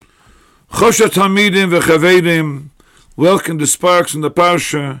Chosha Talmidim v'Chavedim, welcome to Sparks in the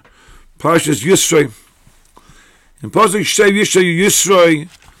Parshas Yisro. In Parshas Yisro,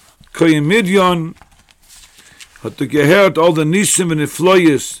 Koyim Midyon, had to gehört all the Nisim and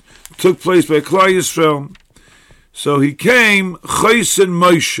Nifloyes took place by Klal Yisrael. So he came Chaysen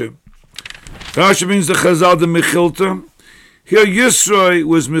Moshe. Rashi means the Chazal the Mechilta. Here Yisro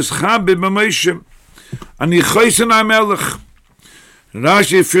was Mischabed Moshe, and he Chaysen HaMelech.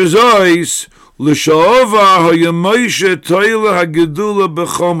 Rashi Frizois L'Shaova HaYamoshe Toila HaGedula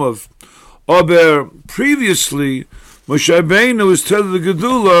B'Chomav. Aber previously, Moshe Rabbeinu was telling the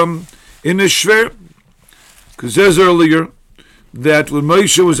Gedula in a Shver. Because it says earlier that when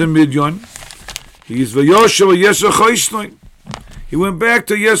Moshe was in Midyon, he's V'Yosha V'Yesach Choisnai. He went back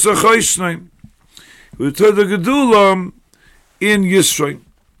to Yesach Choisnai. He was telling the Gedula in Yisro.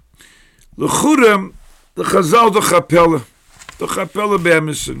 L'Churem, the Chazal, the Chapella. The Chapella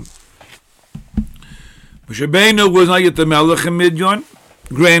B'Amison. Moshe Rabbeinu was not yet the Melech in Midyon,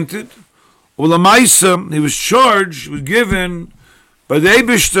 granted. Well, the Maisa, he was charged, was given by the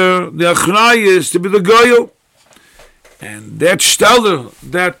Eibishter, the Achrayis, to be the Goyel. And that stellar,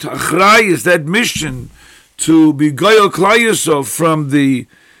 that Achrayis, that mission to be Goyel Klal Yisrael from the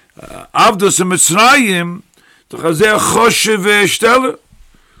Avdos and Mitzrayim, the Chazeh Choshev stellar.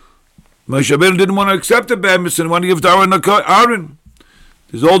 Moshe Rabbeinu didn't want to accept the B'Amison, he wanted to give to Aaron,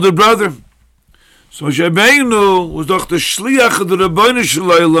 his older brother. So Moshe Rabbeinu was doch the Shliach of the Rabbeinu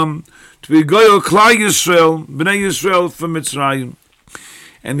Shalom to be Goyel Klal Yisrael, Bnei Yisrael from Mitzrayim.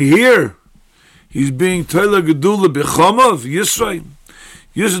 And here, he's being Toila Gedula B'Chomav, Yisrael.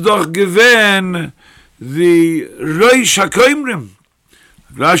 Yisrael doch given the Reish HaKoimrim.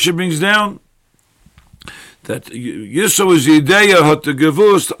 Rashi brings down that Yisro was the Ideya had to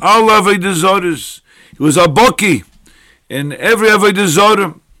gevust all Avodah Zorahs. He was a Boki in every Avodah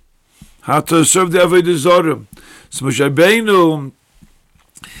Zorah. Had to serve the Avodah Zorah. So Moshe Rabbeinu,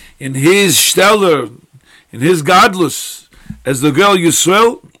 in his stellar, in his godless, as the girl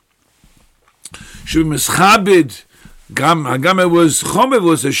Yisrael, she was mischabed. Hagam was Chomev,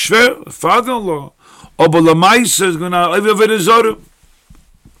 was a shver, a father-in-law. Oba Lamaisa is going to Avodah Zorah.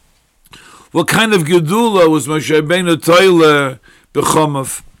 What kind of gedula was Moshe Rabbeinu Toila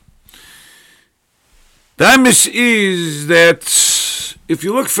B'Chomav? The emes is that if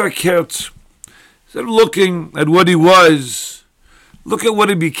you look for Kert, instead of looking at what he was, look at what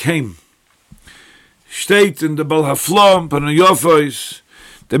he became. State in the Bal Haflam, Panayofos,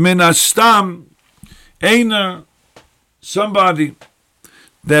 the Minastam, Eina, somebody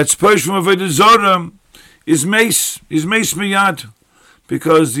that's pushed from Avodah Zorah is Meis Miyad.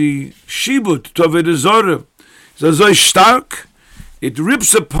 Because the Shibut to Avodah Zorah is so stark, it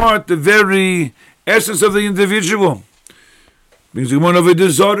rips apart the very essence of the individual. Means the one Avodah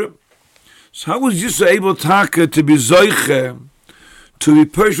Zorah. So how was Yisro able to be Zoiche, to be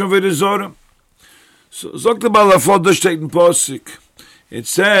pushed from Avodah Zorah? So Zok the Bal Hafod steht in Posik. It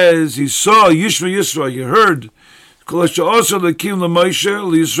says, he saw Yisro, he heard, Kol Asher Osa L'Kim L'Moshe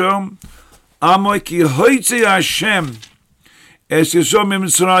L'Yisrael, Amoy Ki Hoitze Hashem, as Yisro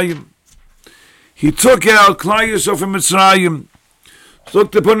Mitzrayim. He took out Klal Yisrael from Mitzrayim.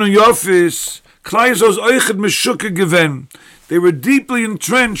 Looked upon Yofis. Klal Yisrael's Oichet Meshuka given. They were deeply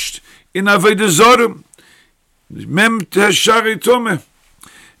entrenched in Avodah Zorah. Mem Teshari Tumeh.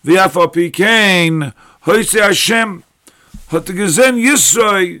 V'afal Pikein Hoitze Hashem. Hat gesehen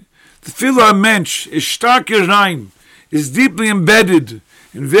Yisro, the Filah Mensch is stark rein, is deeply embedded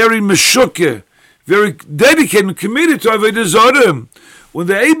in very Meshuka, very dedicated and committed to Avodah Zorah. When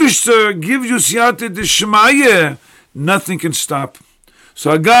the Eibishter gives you Siyata D'Shemaya, nothing can stop.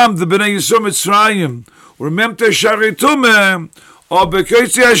 So Agam, the Bnei Yisrael Mitzrayim, remember Shari Tumeh, or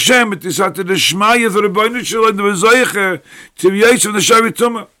Bekoitzi Hashem, it is Siyata D'Shemaya, the Rebbeinu Shalom, the Bezoiche, to Yisrael, the Shari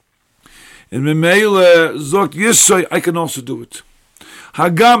Tumeh. And Memele Zok Yisro, I can also do it.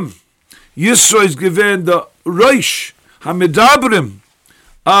 Hagam, Yisro is given the Reish, Hamidabrim,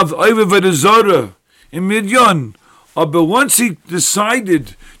 of Avodah Zorah in Midyon. But once he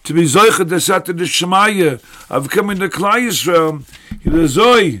decided to be Zoichet Desata D'Shemaya of coming to Klal Yisrael,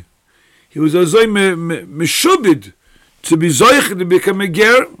 he was a Zoy Meshubid to be Zoichet to become a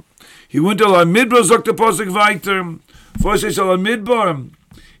Ger. He went to Al Midbar, Zok the Posik Weiter, first he saw Al Midbar.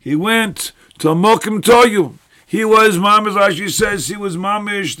 He went to Mokim Toyu. He was Mamish, Rashi says, he was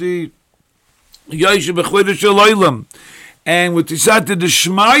Mamish, the Yoshe B'Chvedah Shalaylam. And with Tisata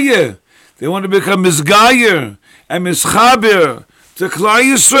D'Shemaya, they want to become Mizgayer and Mizchaber to Klal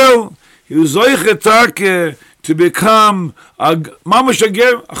Yisrael. He was Zoichet to become a Mamish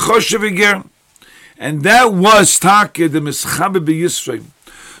Ager, a Choshev Ager. And that was Taka, the Mischaber B'Yisrael.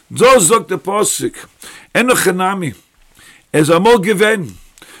 So sagt der Posik, Enochanami, amol gewen,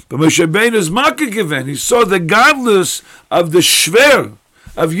 but Moshe Rabbeinu is Makkah gewen. He saw the godless of the Shver,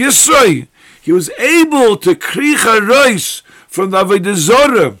 of Yisro. He was able to kriach harois from the Avodah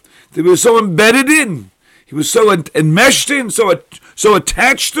Zorah. They were so embedded in. He was so enmeshed in, so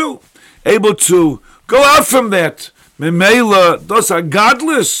attached to, able to go out from that. Memela, those are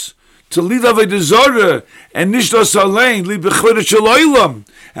godless. To lead Avodah Zorah and nishtos alein, lead b'chodesh shel olam,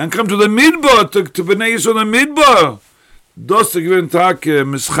 and come to the midbar, to Bnei Yisrael the midbar. Das der gewinnt Tag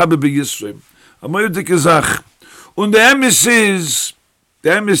mischabe bei Yisro. Aber dicke Sach. Und der Emes ist,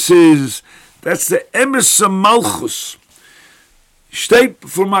 that's the Emes of Malchus. Steht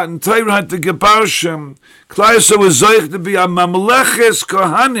vor Matan Teir hat der Geparshem, klar so was soll to be a Mamleches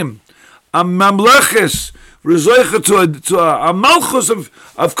Kohanim, a Mamleches, rezoiche to a Malchus of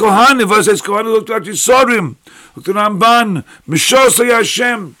Kohanim, was heißt Kohanim, looked like Yisorim, looked at Ramban, Mishos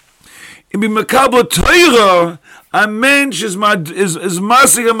Hashem, in B'Makabel Teira, a mensch is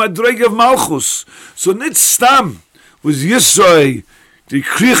masig a madreg of Malchus. So nit stam was Yisro, the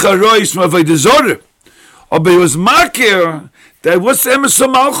kriach harois from Avodah Zorah. Aber he was makir, that what's the emes of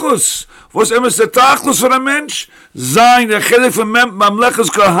Malchus? What's the emes of Tachlus for a mensch? Zayin, the chelek from Mamlechus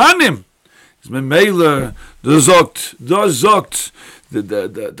Kohanim. It's Memela, the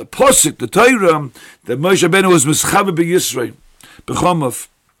posik, the Torah, that Moshe Rabbeinu was mischaber by Yisro. B'chomav.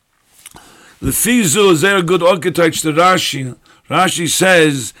 The Fizu is very good architect to Rashi. Rashi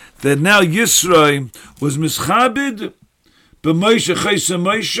says that now Yisro was mischabed b'Moshe chayse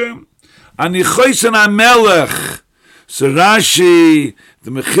Moshe and chayse HaMelech. So Rashi, the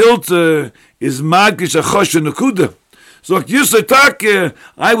Mechilta, is magish a chosh v'nekuda. So Yisro Take,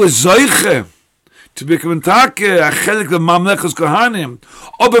 I was zoiche to become Take a chelik of Mamlechus Kohanim.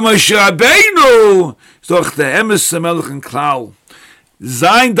 Aber Moshe Rabbeinu, so the Emes HaMelech and Klal.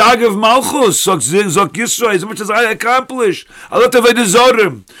 Sein Dag of Malchus, so Yisro, as much as I accomplished, a lot of Avodah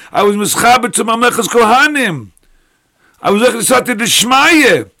Zorah. I was mischaber to Mamlechus Kohanim. I was looking to the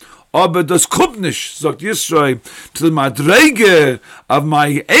Shmaye. Aber das kommt nicht, sagt Yisro, to the Madrege of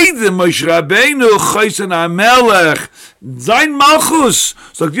my Eidem, Moshe Rabbeinu, Chaysen HaMelech. Sein Malchus,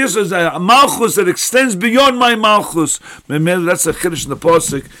 sagt Yisro, is a Malchus that extends beyond my Malchus. That's a Chiddush in the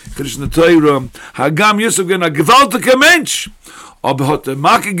Posik, Chiddush in the Torah. Hagam Yisro, again, a gewaltiger Mensch. Aber hat der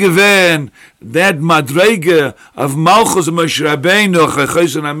Makke gewähnt, that Madrege of Malchus and Moshe Rabbeinu,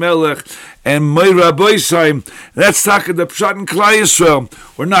 Chaysen HaMelech, and Moira Boisheim, that's talking the Pshat in Klal Yisrael.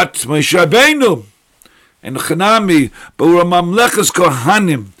 We're not Moshe Rabbeinu and Chanami, but we're Mamlechus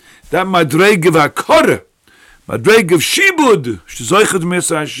Kohanim, that Madrege of HaKorah, Madrege of Shibud, Shzoichet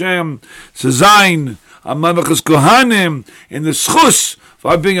Mesa Hashem, Zayin, a Mamlechus Kohanim, in the Schus,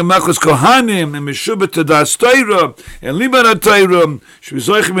 for being a Malchus Kohanim, and Meshubah to Das Torah, and Liban HaTorah,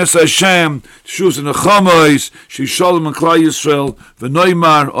 Shvizoichem Es Hashem, Shus and Nechomois, Shalom and Klal Yisrael,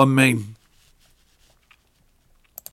 V'noimar, Amen.